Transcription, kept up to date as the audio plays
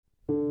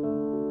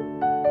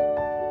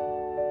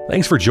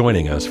Thanks for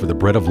joining us for the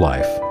Bread of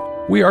Life.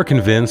 We are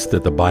convinced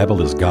that the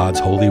Bible is God's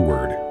holy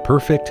word,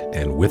 perfect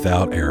and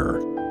without error.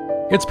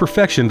 Its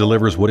perfection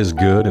delivers what is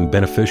good and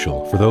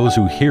beneficial for those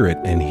who hear it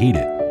and heed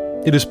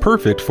it. It is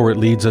perfect, for it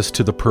leads us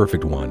to the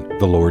perfect one,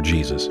 the Lord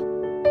Jesus.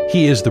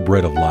 He is the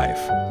bread of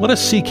life. Let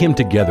us seek Him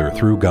together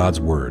through God's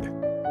Word.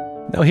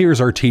 Now here's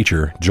our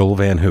teacher, Joel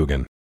Van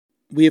Hoogen.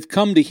 We have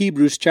come to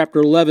Hebrews chapter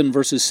 11,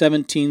 verses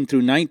 17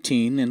 through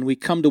 19, and we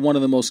come to one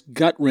of the most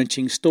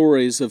gut-wrenching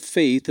stories of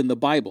faith in the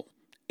Bible,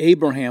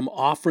 Abraham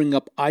offering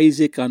up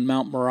Isaac on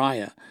Mount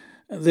Moriah.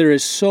 There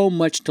is so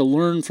much to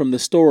learn from the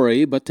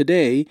story, but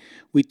today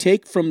we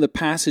take from the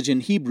passage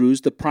in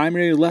Hebrews the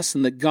primary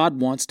lesson that God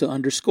wants to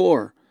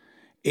underscore.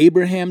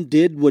 Abraham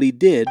did what he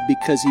did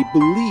because he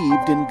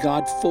believed in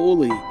God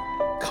fully,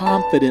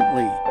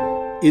 confidently.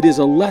 It is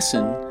a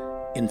lesson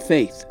in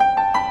faith.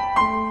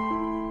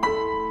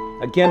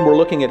 Again, we're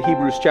looking at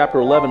Hebrews chapter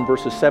 11,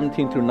 verses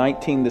 17 through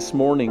 19 this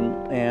morning,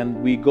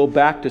 and we go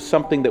back to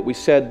something that we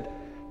said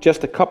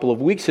just a couple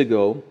of weeks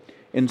ago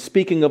in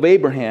speaking of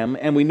Abraham,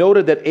 and we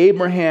noted that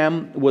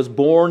Abraham was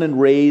born and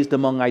raised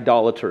among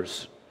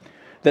idolaters.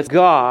 That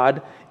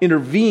God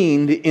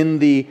intervened in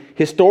the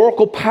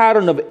historical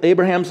pattern of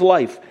Abraham's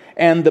life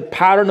and the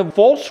pattern of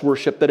false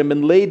worship that had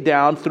been laid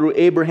down through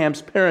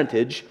Abraham's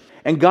parentage.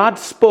 And God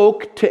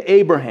spoke to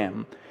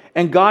Abraham.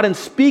 And God, in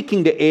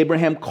speaking to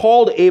Abraham,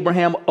 called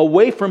Abraham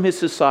away from his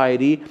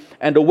society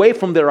and away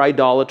from their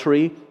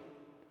idolatry.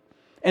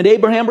 And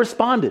Abraham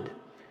responded.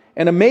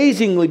 And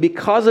amazingly,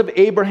 because of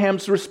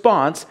Abraham's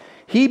response,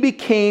 he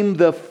became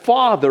the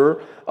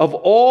father of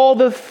all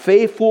the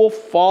faithful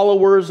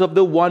followers of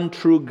the one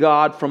true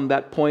God from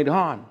that point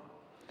on.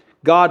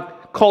 God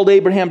called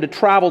Abraham to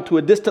travel to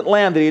a distant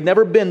land that he had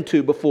never been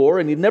to before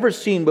and he'd never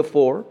seen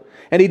before,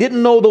 and he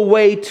didn't know the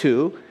way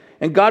to.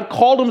 And God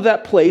called him to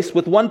that place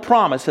with one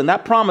promise, and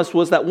that promise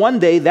was that one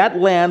day that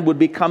land would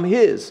become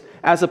his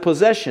as a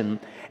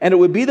possession, and it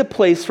would be the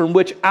place from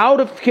which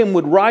out of him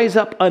would rise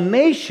up a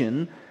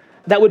nation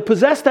that would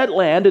possess that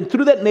land, and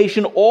through that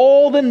nation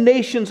all the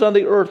nations on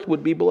the earth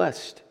would be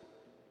blessed.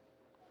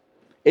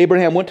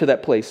 Abraham went to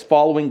that place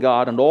following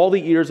God, and all the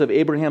years of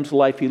Abraham's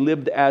life he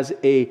lived as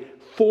a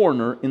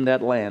foreigner in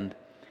that land.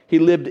 He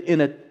lived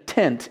in a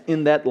tent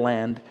in that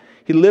land.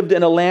 He lived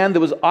in a land that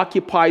was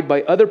occupied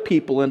by other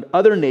people and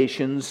other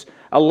nations,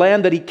 a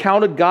land that he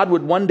counted God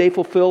would one day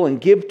fulfill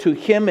and give to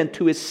him and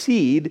to his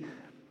seed,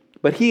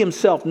 but he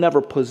himself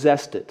never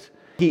possessed it.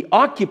 He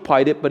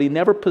occupied it, but he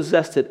never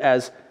possessed it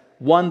as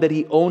one that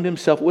he owned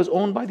himself. It was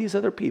owned by these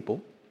other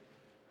people.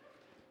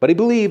 But he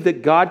believed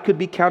that God could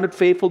be counted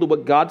faithful to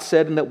what God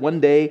said, and that one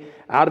day,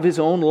 out of his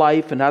own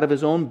life and out of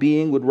his own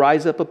being, would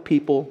rise up a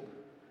people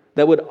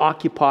that would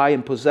occupy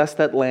and possess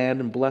that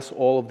land and bless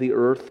all of the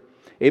earth.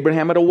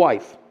 Abraham had a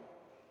wife,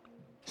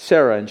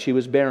 Sarah, and she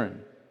was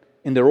barren.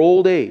 In their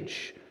old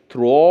age,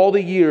 through all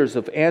the years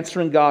of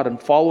answering God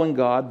and following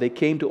God, they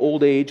came to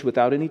old age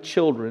without any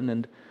children.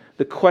 And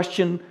the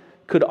question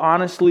could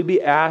honestly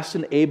be asked,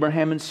 and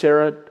Abraham and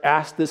Sarah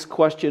asked this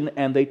question,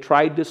 and they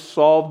tried to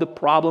solve the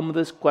problem of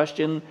this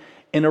question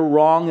in a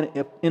wrong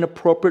and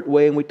inappropriate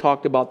way, and we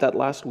talked about that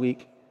last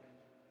week.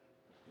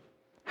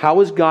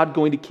 How is God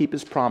going to keep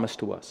His promise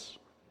to us?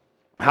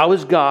 How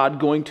is God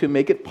going to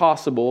make it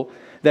possible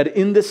that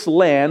in this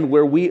land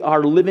where we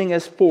are living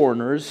as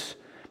foreigners,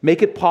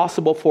 make it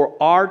possible for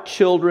our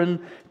children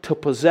to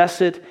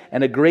possess it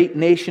and a great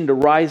nation to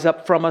rise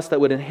up from us that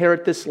would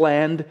inherit this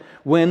land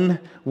when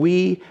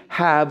we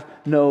have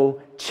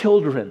no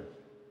children?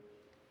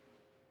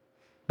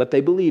 But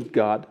they believed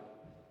God.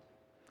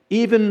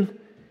 Even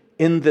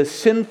in the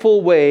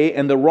sinful way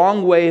and the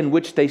wrong way in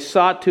which they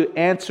sought to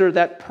answer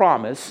that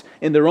promise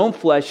in their own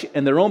flesh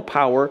and their own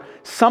power,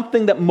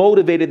 something that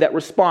motivated that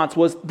response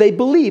was they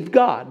believed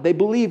God. They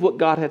believed what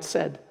God had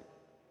said.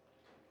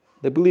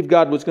 They believed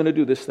God was going to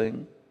do this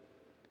thing.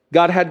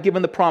 God had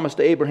given the promise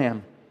to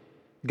Abraham.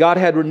 God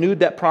had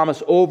renewed that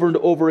promise over and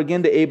over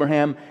again to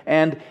Abraham,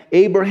 and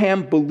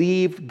Abraham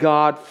believed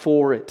God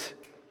for it.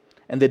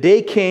 And the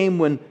day came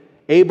when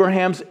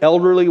Abraham's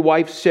elderly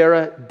wife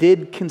Sarah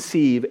did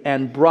conceive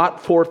and brought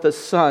forth a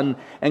son,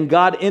 and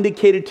God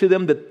indicated to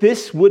them that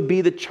this would be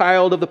the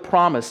child of the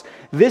promise.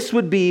 This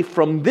would be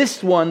from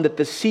this one that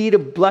the seed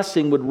of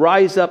blessing would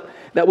rise up,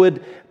 that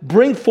would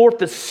bring forth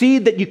the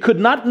seed that you could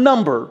not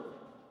number.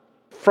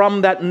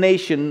 From that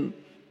nation,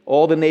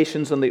 all the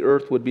nations on the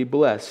earth would be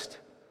blessed.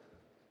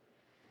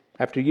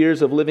 After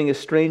years of living as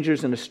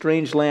strangers in a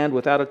strange land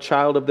without a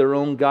child of their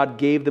own, God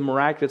gave them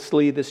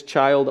miraculously this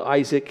child,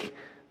 Isaac,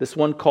 this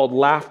one called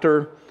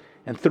Laughter,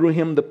 and through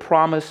him the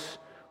promise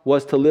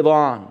was to live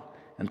on,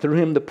 and through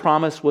him the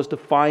promise was to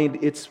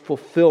find its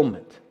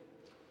fulfillment.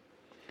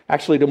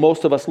 Actually, to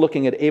most of us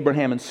looking at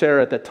Abraham and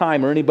Sarah at that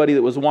time, or anybody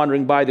that was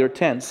wandering by their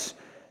tents,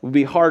 it would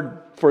be hard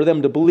for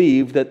them to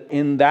believe that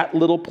in that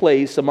little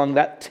place, among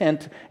that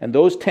tent and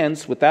those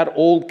tents with that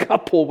old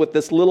couple with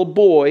this little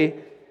boy,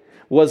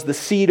 was the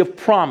seed of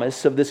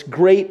promise, of this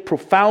great,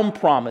 profound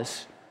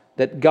promise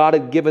that God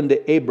had given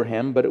to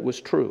Abraham, but it was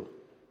true.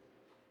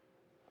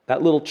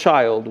 That little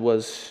child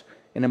was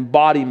an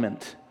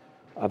embodiment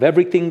of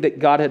everything that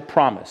God had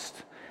promised.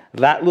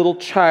 That little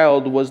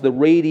child was the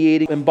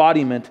radiating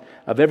embodiment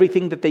of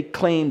everything that they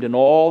claimed in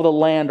all the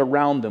land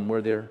around them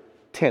where their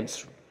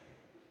tents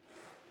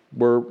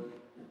were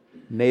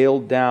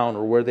nailed down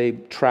or where they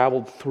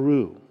traveled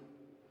through.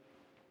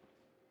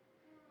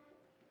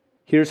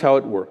 Here's how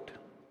it worked.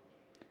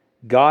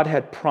 God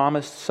had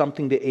promised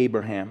something to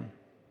Abraham,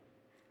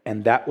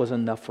 and that was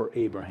enough for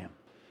Abraham.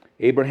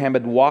 Abraham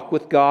had walked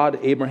with God.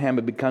 Abraham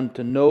had begun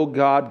to know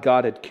God.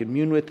 God had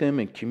communed with him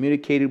and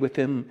communicated with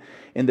him.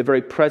 In the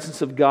very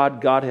presence of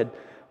God, God had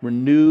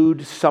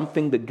renewed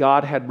something that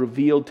God had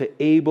revealed to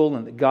Abel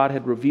and that God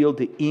had revealed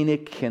to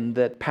Enoch and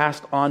that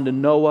passed on to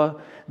Noah,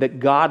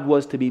 that God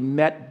was to be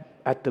met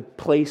at the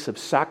place of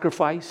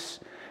sacrifice,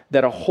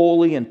 that a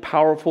holy and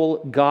powerful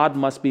God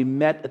must be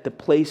met at the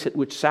place at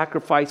which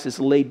sacrifice is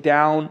laid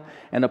down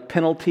and a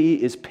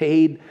penalty is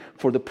paid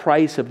for the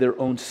price of their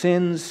own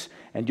sins.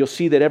 And you'll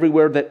see that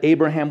everywhere that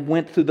Abraham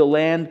went through the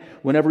land,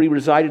 whenever he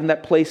resided in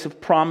that place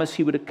of promise,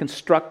 he would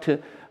construct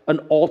an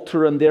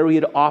altar, and there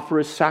he'd offer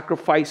his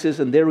sacrifices,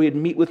 and there he'd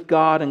meet with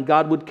God, and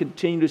God would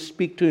continue to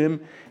speak to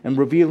him and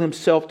reveal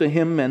himself to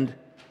him. And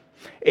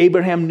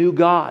Abraham knew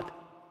God.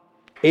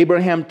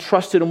 Abraham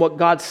trusted in what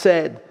God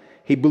said.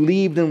 He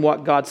believed in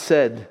what God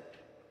said.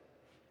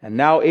 And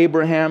now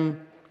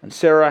Abraham and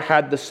Sarah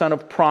had the son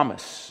of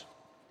promise,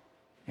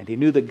 and he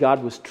knew that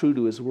God was true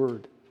to his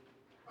word.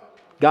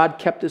 God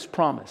kept his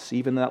promise,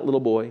 even that little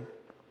boy.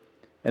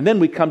 And then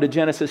we come to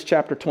Genesis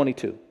chapter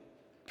 22.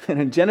 And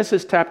in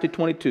Genesis chapter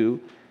 22,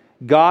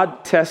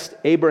 God tests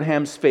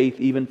Abraham's faith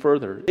even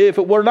further. If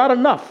it were not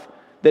enough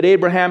that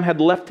Abraham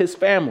had left his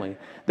family,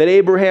 that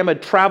Abraham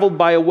had traveled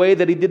by a way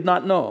that he did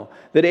not know,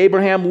 that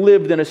Abraham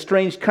lived in a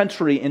strange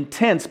country in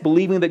tents,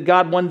 believing that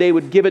God one day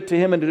would give it to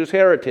him into his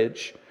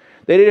heritage,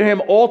 that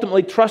Abraham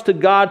ultimately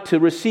trusted God to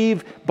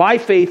receive by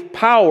faith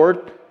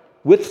power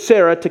with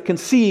Sarah to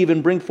conceive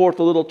and bring forth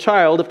a little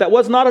child. If that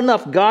was not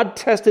enough, God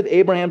tested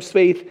Abraham's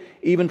faith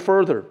even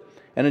further.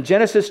 And in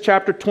Genesis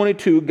chapter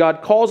 22,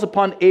 God calls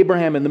upon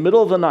Abraham in the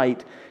middle of the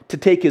night to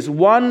take his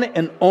one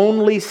and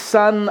only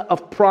son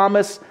of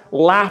promise,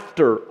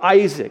 laughter,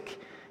 Isaac,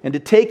 and to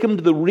take him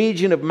to the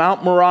region of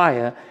Mount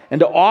Moriah and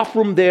to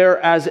offer him there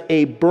as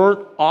a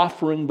burnt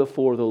offering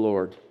before the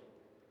Lord.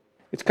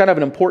 It's kind of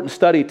an important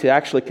study to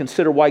actually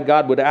consider why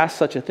God would ask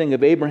such a thing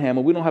of Abraham,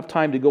 and we don't have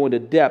time to go into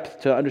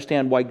depth to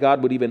understand why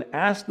God would even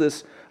ask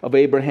this of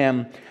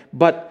Abraham,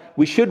 but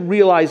we should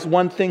realize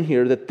one thing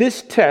here, that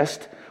this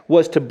test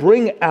was to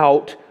bring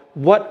out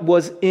what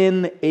was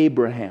in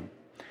Abraham.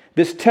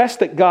 This test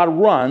that God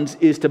runs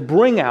is to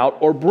bring out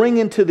or bring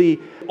into the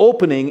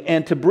opening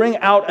and to bring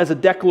out as a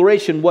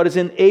declaration what is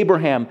in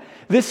Abraham.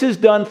 This is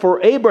done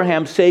for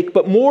Abraham's sake,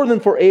 but more than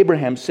for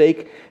Abraham's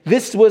sake,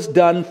 this was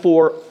done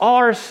for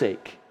our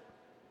sake.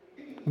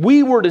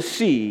 We were to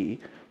see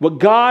what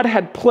God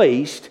had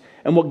placed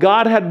and what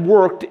God had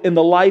worked in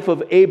the life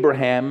of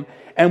Abraham,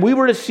 and we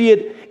were to see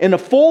it in a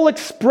full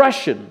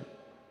expression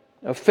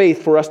of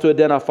faith for us to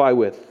identify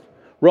with.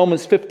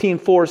 Romans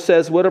 15:4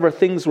 says, whatever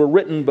things were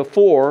written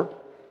before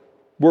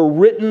were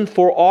written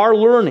for our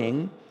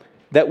learning,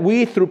 that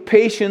we through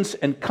patience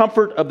and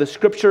comfort of the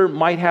Scripture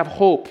might have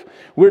hope.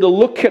 We're to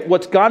look at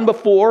what's gone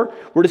before,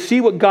 we're to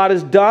see what God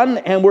has done,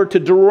 and we're to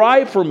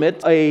derive from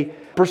it a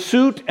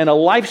pursuit and a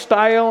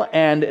lifestyle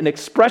and an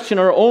expression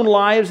in our own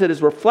lives that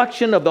is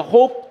reflection of the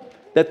hope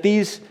that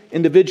these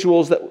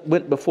individuals that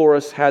went before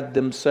us had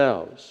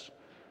themselves.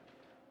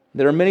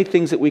 There are many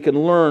things that we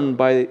can learn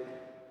by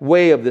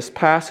way of this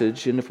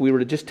passage, and if we were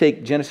to just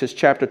take Genesis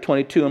chapter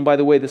 22, and by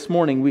the way, this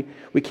morning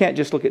we can't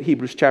just look at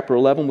Hebrews chapter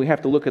 11, we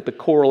have to look at the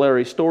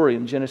corollary story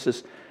in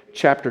Genesis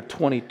chapter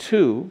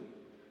 22.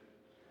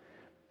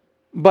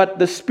 But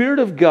the Spirit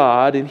of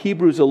God in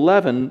Hebrews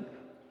 11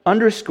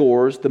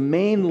 underscores the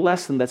main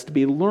lesson that's to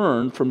be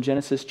learned from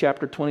Genesis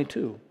chapter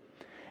 22.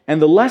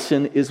 And the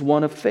lesson is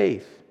one of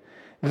faith.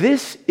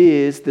 This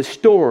is the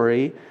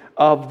story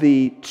of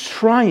the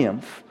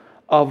triumph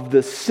of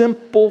the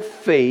simple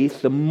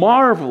faith, the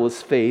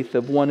marvelous faith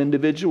of one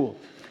individual.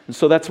 And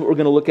so that's what we're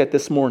going to look at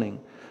this morning.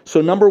 So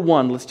number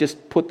one, let's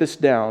just put this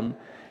down.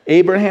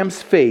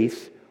 Abraham's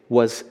faith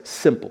was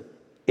simple.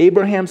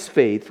 Abraham's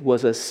faith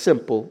was a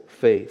simple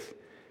faith.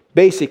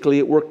 Basically,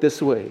 it worked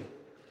this way.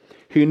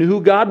 He knew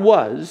who God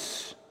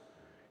was.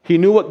 He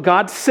knew what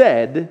God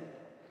said.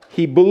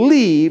 He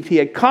believed, he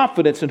had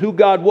confidence in who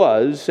God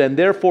was, and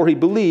therefore he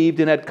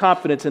believed and had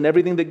confidence in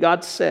everything that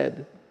God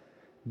said.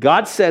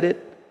 God said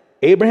it.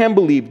 Abraham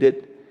believed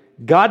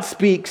it. God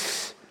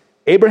speaks.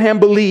 Abraham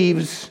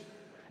believes.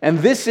 And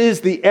this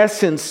is the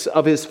essence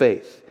of his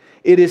faith.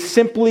 It is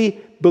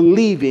simply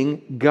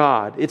believing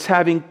God. It's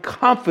having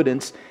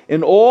confidence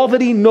in all that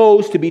he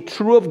knows to be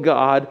true of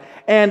God,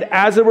 and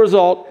as a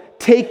result,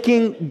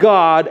 taking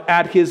God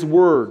at his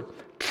word,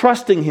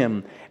 trusting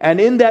him,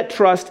 and in that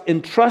trust,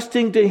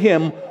 entrusting to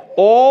him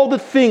all the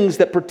things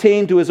that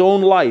pertain to his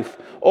own life,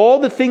 all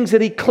the things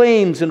that he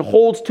claims and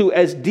holds to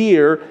as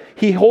dear,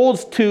 he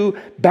holds to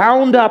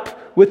bound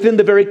up within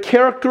the very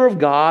character of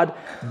God,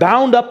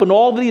 bound up in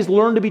all that he's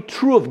learned to be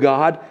true of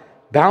God,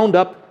 bound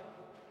up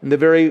in the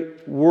very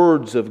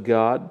words of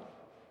God.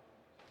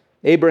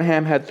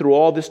 Abraham had through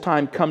all this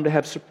time come to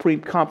have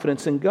supreme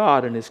confidence in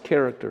God and His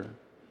character.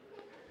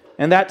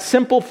 And that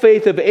simple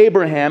faith of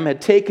Abraham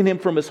had taken him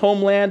from his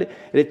homeland, it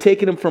had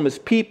taken him from his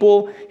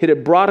people, it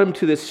had brought him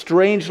to this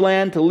strange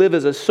land to live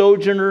as a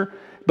sojourner,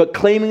 but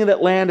claiming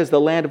that land as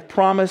the land of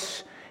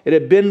promise. It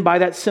had been by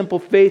that simple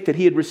faith that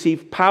he had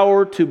received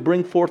power to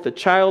bring forth a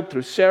child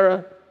through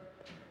Sarah.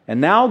 And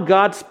now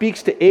God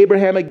speaks to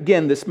Abraham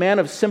again, this man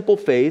of simple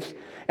faith.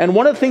 And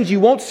one of the things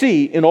you won't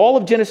see in all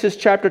of Genesis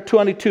chapter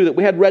 22 that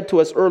we had read to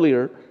us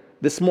earlier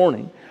this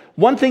morning,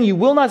 one thing you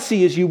will not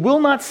see is you will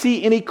not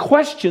see any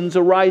questions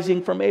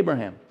arising from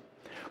Abraham.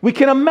 We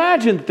can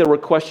imagine that there were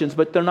questions,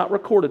 but they're not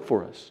recorded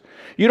for us.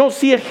 You don't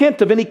see a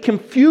hint of any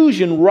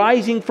confusion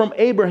rising from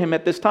Abraham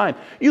at this time.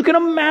 You can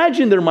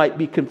imagine there might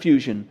be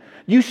confusion.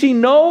 You see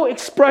no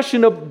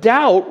expression of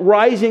doubt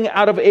rising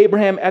out of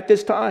Abraham at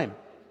this time.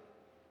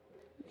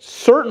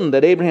 Certain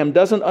that Abraham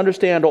doesn't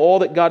understand all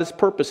that God is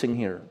purposing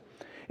here.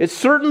 It's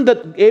certain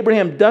that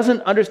Abraham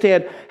doesn't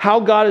understand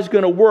how God is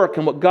going to work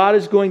and what God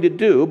is going to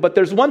do, but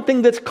there's one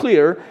thing that's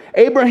clear.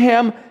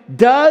 Abraham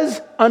does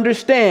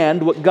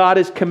understand what God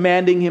is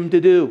commanding him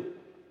to do.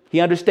 He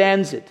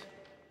understands it.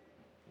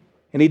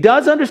 And he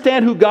does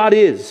understand who God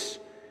is.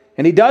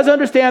 And he does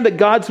understand that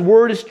God's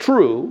word is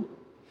true.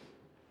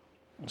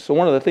 So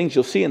one of the things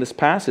you'll see in this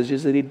passage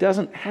is that he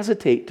doesn't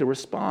hesitate to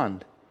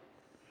respond.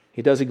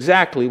 He does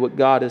exactly what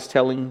God is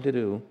telling him to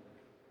do.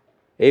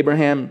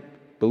 Abraham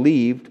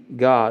believed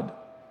God.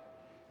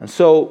 And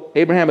so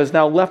Abraham is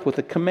now left with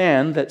a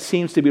command that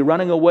seems to be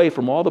running away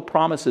from all the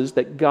promises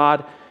that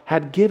God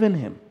had given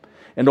him.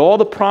 And all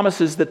the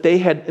promises that they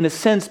had, in a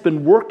sense,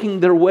 been working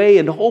their way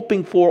and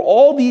hoping for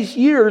all these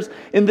years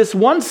in this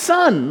one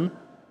son.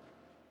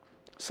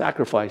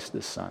 Sacrifice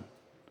this son.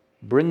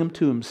 Bring him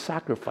to him,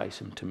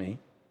 sacrifice him to me.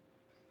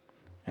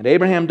 And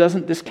Abraham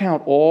doesn't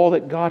discount all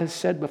that God has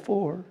said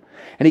before.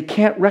 And he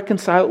can't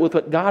reconcile it with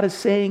what God is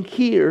saying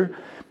here,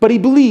 but he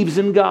believes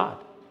in God.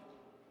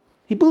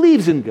 He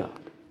believes in God.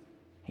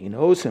 He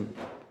knows Him.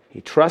 He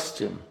trusts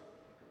Him.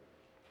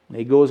 And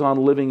he goes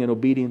on living in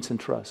obedience and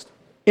trust.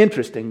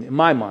 Interesting, in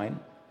my mind,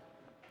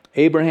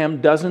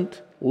 Abraham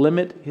doesn't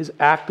limit his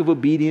act of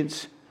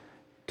obedience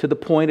to the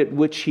point at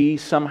which he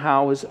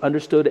somehow has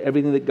understood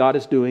everything that God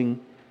is doing.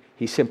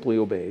 He simply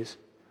obeys.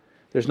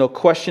 There's no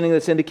questioning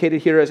that's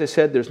indicated here, as I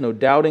said. There's no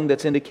doubting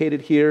that's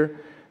indicated here.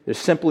 There's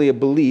simply a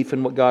belief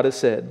in what God has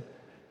said.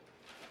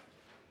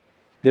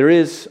 There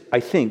is,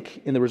 I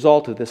think, in the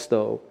result of this,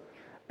 though,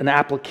 an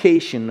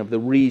application of the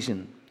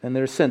reason. And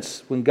there's a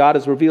sense, when God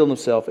has revealed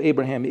Himself,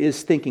 Abraham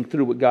is thinking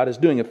through what God is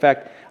doing. In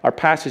fact, our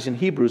passage in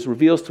Hebrews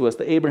reveals to us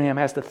that Abraham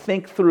has to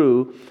think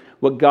through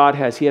what God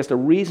has. He has to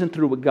reason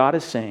through what God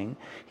is saying.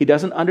 He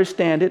doesn't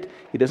understand it.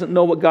 He doesn't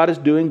know what God is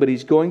doing, but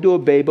he's going to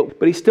obey. But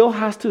he still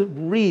has to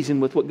reason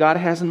with what God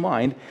has in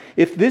mind.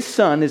 If this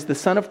son is the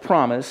son of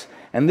promise,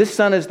 and this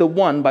son is the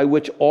one by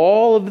which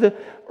all of the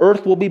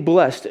earth will be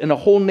blessed, and a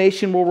whole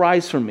nation will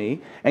rise from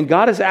me, and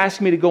God has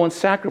asked me to go and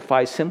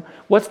sacrifice him,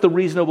 what's the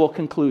reasonable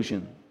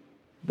conclusion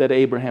that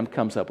Abraham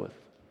comes up with?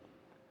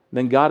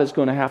 Then God is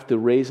going to have to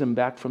raise him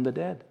back from the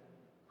dead.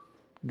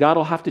 God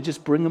will have to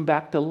just bring him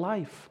back to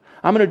life.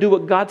 I'm going to do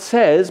what God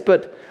says,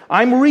 but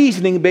I'm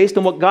reasoning based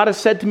on what God has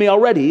said to me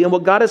already and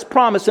what God has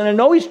promised, and I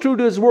know He's true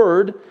to His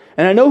word,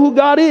 and I know who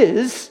God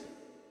is.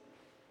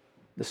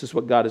 This is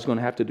what God is going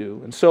to have to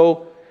do. And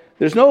so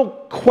there's no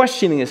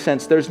questioning in a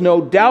sense. There's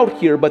no doubt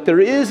here, but there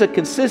is a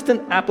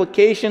consistent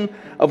application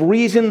of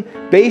reason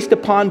based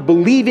upon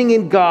believing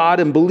in God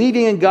and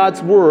believing in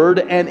God's word.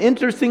 And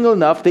interestingly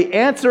enough, the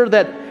answer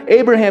that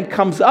Abraham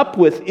comes up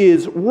with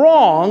is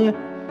wrong,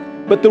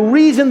 but the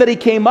reason that he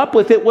came up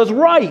with it was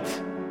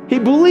right. He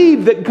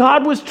believed that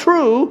God was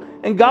true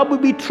and God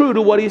would be true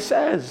to what He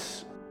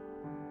says.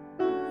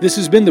 This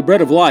has been The Bread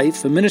of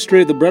Life, a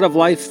ministry of the Bread of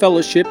Life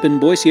Fellowship in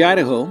Boise,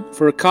 Idaho.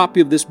 For a copy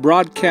of this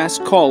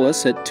broadcast, call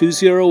us at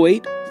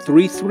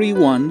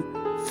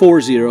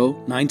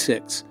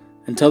 208-331-4096.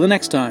 Until the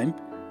next time,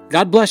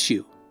 God bless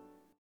you.